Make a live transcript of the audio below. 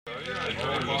Story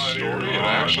and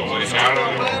actually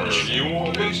happened. You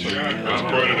won't listen. That's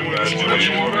quite an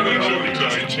imagination.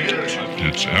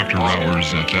 It's after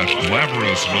hours at that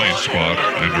glamorous night spot,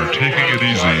 and you're taking it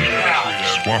easy,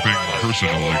 swapping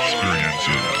personal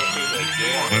experiences.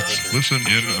 Let's listen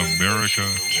in America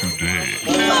today.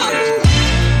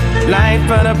 Life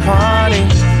of the party.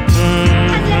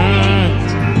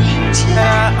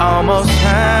 I almost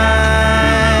had.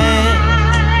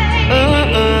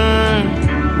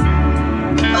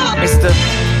 It's the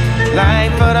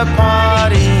life of the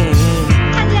party.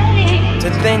 To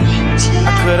think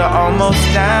I could've almost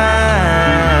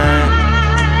died.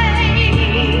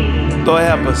 Lord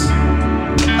help us.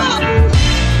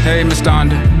 Hey, Miss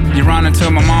Donda, you running to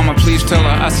my mama, please tell her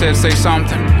I said say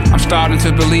something. I'm starting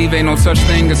to believe ain't no such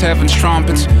thing as heaven's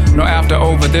trumpets. No after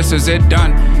over, this is it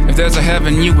done. If there's a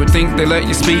heaven, you would think they let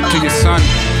you speak to your son.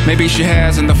 Maybe she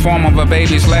has in the form of a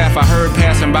baby's laugh I heard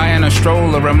passing by in a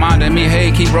stroller, reminding me,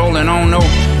 hey, keep rolling on, no.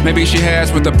 Maybe she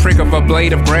has with the prick of a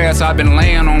blade of grass I've been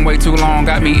laying on way too long.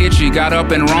 Got me itchy, got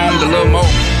up and roamed a little more.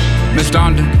 Miss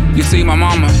Donda, you see my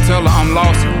mama, tell her I'm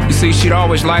lost. You see, she'd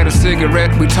always light a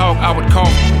cigarette, we talk, I would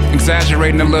cough,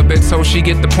 exaggerating a little bit so she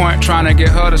get the point. Trying to get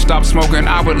her to stop smoking,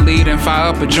 I would lead and fire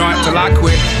up a joint till I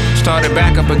quit. Started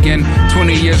back up again,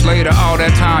 20 years later, all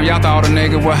that time, y'all thought a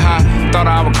nigga was high. Thought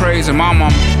I was crazy, my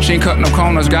mama, she ain't cut no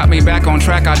corners, got me back on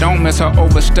track. I don't miss her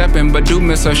overstepping, but do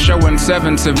miss her showing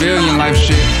 7 civilian life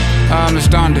shit. Miss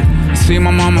Donda, you see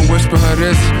my mama whisper her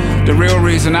this. The real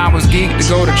reason I was geeked to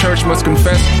go to church must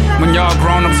confess. When y'all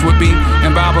grown-ups would be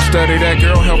in Bible study, that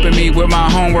girl helping me with my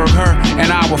homework, her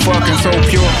and I were fucking so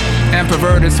pure and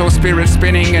perverted, so spirit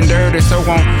spinning and dirty, so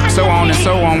on and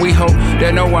so on. We hope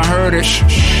that no one heard it. Shh.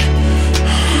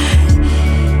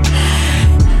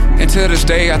 And to this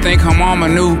day, I think her mama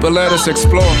knew, but let us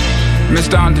explore. Miss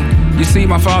Donda, you see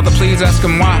my father, please ask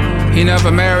him why. He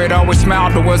never married, always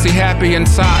smiled, but was he happy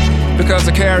inside? Because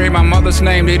I carry my mother's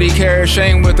name, did he carry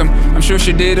shame with him? I'm sure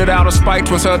she did it out of spite,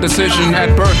 was her decision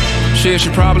at birth. Shit, she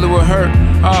probably would hurt.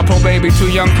 Poor baby, 2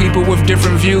 young people with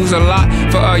different views, a lot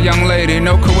for a young lady.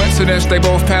 No coincidence, they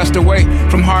both passed away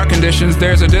from heart conditions.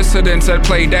 There's a dissidence at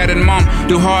play, dad and mom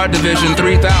do hard division,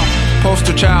 3,000.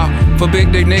 Poster child for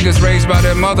big dick niggas raised by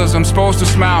their mothers. I'm supposed to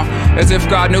smile as if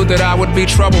God knew that I would be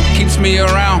trouble. Keeps me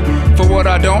around for what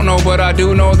I don't know, but I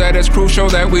do know that it's crucial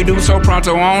that we do so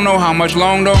pronto. I don't know how much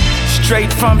long though.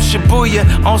 Straight from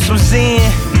Shibuya on some Zen.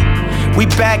 We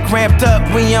back ramped up,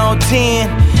 we on 10.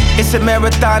 It's a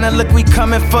marathon and look, we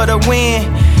coming for the win.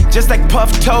 Just like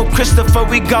Puff told Christopher,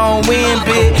 we gon' win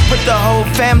big. Put the whole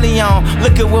family on,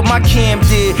 look at what my Kim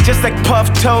did. Just like Puff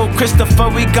told Christopher,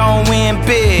 we gon' win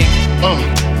big.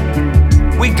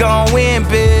 We gon' win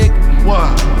big.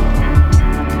 What?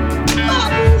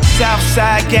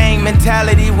 Southside gang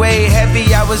mentality way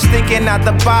heavy. I was thinking out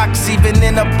the box, even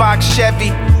in a box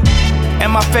Chevy.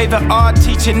 And my favorite art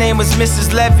teacher name was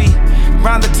Mrs. Levy.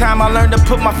 Around the time I learned to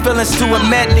put my feelings to a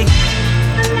medley.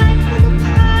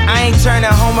 I ain't turning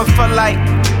homer for like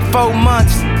 4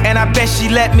 months, and I bet she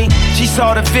let me. She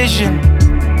saw the vision.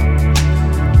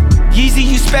 Yeezy,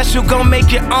 you special, gon'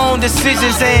 make your own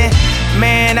decisions. And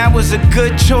man, that was a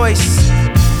good choice.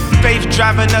 Faith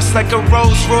driving us like a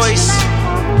Rolls Royce.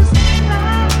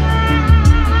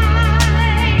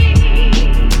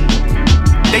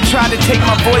 They try to take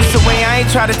my voice away, I ain't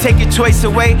try to take your choice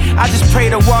away. I just pray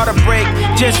the water break,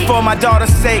 just for my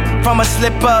daughter's sake. From a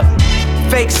slip up,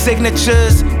 fake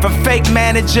signatures, from fake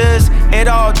managers, it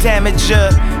all damage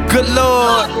her. Good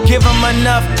Lord, give them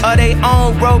enough of their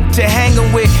own rope to hang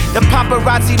them with. The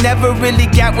paparazzi never really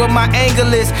got what my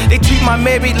angle is. They treat my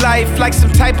married life like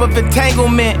some type of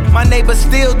entanglement. My neighbors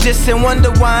still just and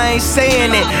wonder why I ain't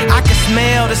saying it. I can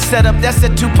smell the setup, that's a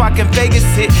Tupac and Vegas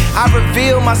hit. I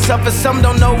reveal myself and some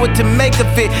don't know what to make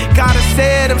of it. God has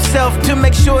said himself to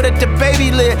make sure that the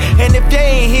baby live. And if they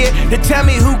ain't here, then tell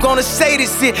me who gonna say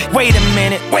this shit. Wait a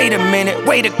minute, wait a minute,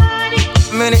 wait a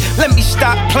minute, let me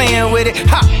stop playing with it.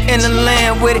 Hop in the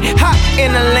land with it, hop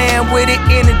in the land with it.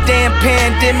 In a damn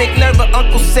pandemic, never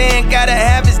Uncle Sam gotta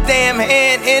have his damn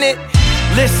hand in it.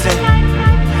 Listen,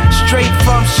 straight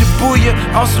from Shibuya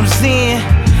on some Zen.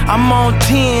 I'm on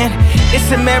 10,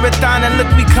 it's a marathon and look,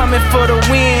 we coming for the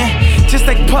win. Just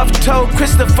like Puff told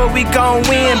Christopher, we gon'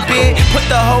 win big. Put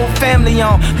the whole family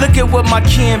on, look at what my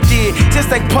Kim did. Just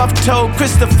like Puff told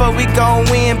Christopher, we gon'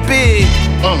 win big.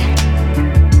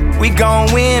 We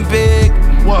gon' win big.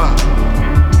 What?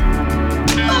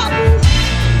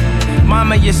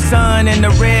 Mama, your son in the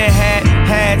red hat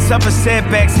Had suffered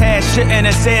setbacks, had shouldn't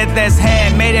have said that's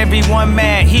had. Made everyone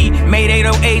mad, he made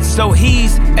 808, so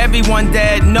he's everyone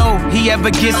dead. No, he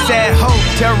ever gets that hope.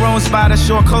 Terror on Spider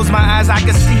Shore, close my eyes, I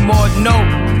can see more.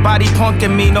 Nobody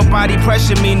punking me, nobody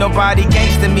pressure me, nobody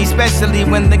gangster me, especially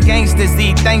when the gangsters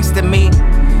eat thanks to me.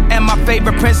 And my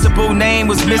favorite principal name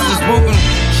was Mrs. Wooten.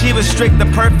 She was strict, the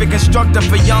perfect instructor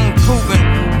for young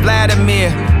Putin. Vladimir,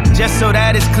 just so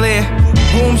that is clear.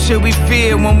 Whom should we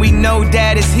fear when we know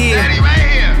Dad is here? Daddy right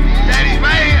here. Daddy's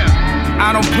right here.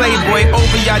 I don't play, boy.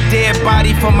 Over your dead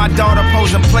body for my daughter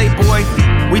posing Playboy.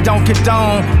 We don't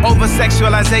condone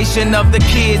over-sexualization of the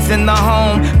kids in the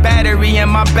home. Battery in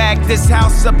my back, this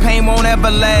house of pain won't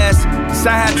ever last.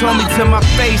 Sahad told me to my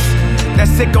face that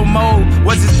Sicko Mode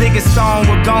was his biggest song.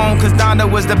 We're gone, cause Donda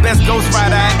was the best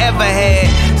ghostwriter I ever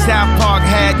had. South Park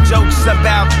had jokes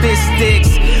about fist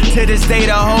sticks. To this day,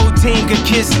 the whole team could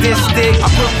kiss this stick. I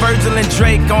put Virgil and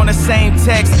Drake on the same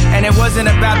text, and it wasn't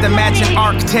about the matching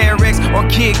Arc'teryx or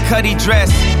Kid Cudi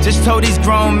dress. Just told these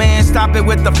grown men, stop it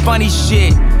with the funny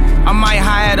shit. I might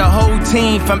hire the whole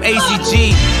team from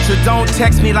ACG. So don't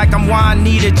text me like I'm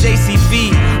Juanita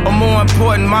JCV. Or more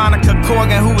important, Monica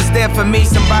Corgan, who was there for me.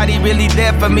 Somebody really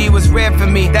there for me, was rare for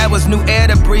me. That was new air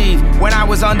to breathe. When I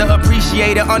was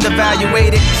underappreciated,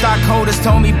 undervaluated, stockholders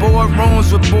told me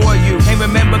boardrooms would bore you. Can't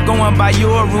remember going by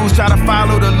your rules, try to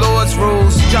follow the Lord's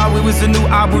rules. Y'all, we was the new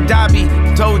Abu Dhabi.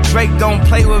 Told Drake don't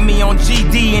play with me on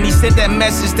GD, and he sent that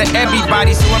message to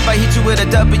everybody. So if I hit you with a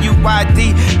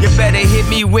WYD, you better hit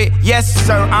me with, yes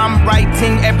sir, I'm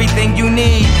writing everything you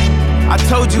need. I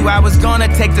told you I was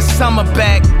gonna take the summer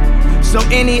back, so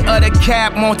any other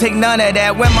cap won't take none of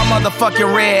that. Wear my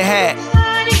motherfucking red hat.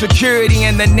 Security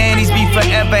and the nannies be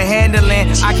forever handling.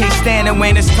 I can't stand it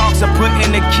when it's talks of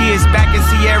putting the kids back in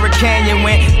Sierra Canyon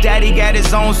when daddy got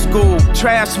his own school.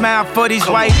 Trash smile for these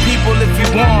white people if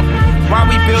you want. Why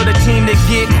we build a team to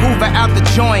get Hoover out the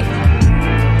joint?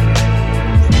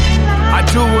 I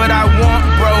do what I want,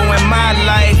 bro, in my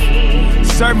life.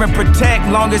 Serve and protect,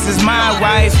 long as it's my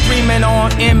wife. Screaming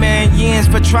on Emma and Yens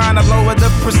for trying to lower the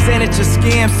percentage of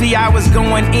scams. See, I was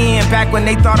going in back when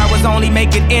they thought I was only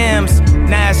making M's.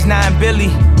 Now it's 9 Billy.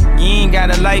 You ain't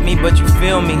gotta like me, but you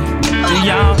feel me. Do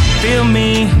y'all feel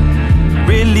me?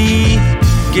 Really?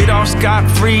 Get off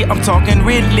scot-free, I'm talking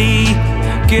really.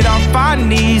 Get off our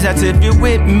knees, that's if you're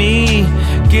with me.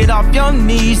 Get off your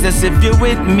knees, that's if you're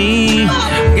with me.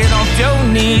 Get off your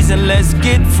knees and let's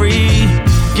get free.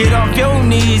 Get off your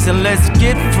knees and let's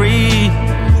get free.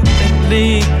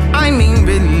 Really, I mean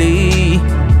really.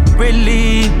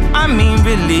 Really, I mean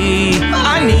really.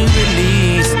 I need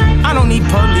release. I don't need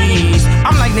police.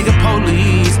 I'm like nigga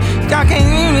police. Y'all can't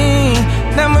hear me.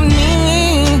 Never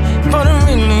me. For the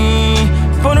real me.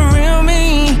 For the real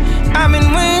me. I've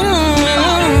been waiting.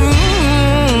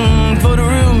 For the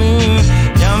real me.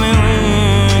 Y'all been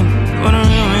waiting. For the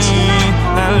real me.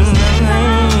 I've been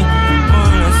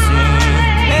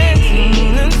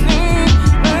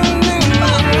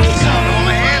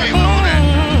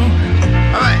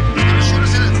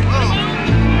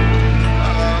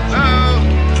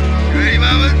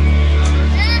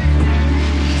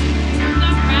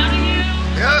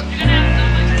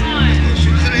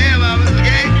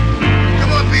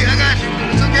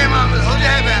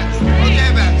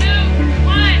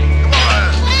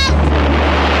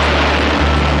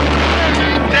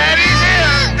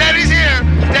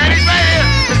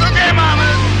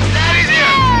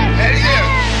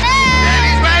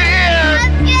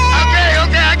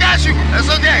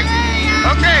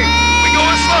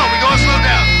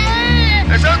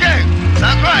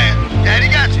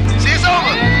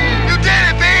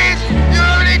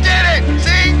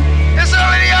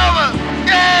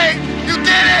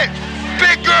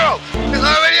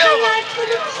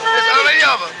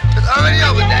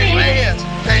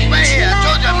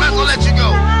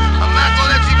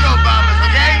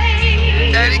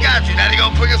Daddy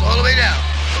gonna put us all the way down,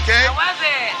 okay? How was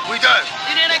it? We done.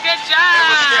 You did a good job. It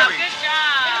was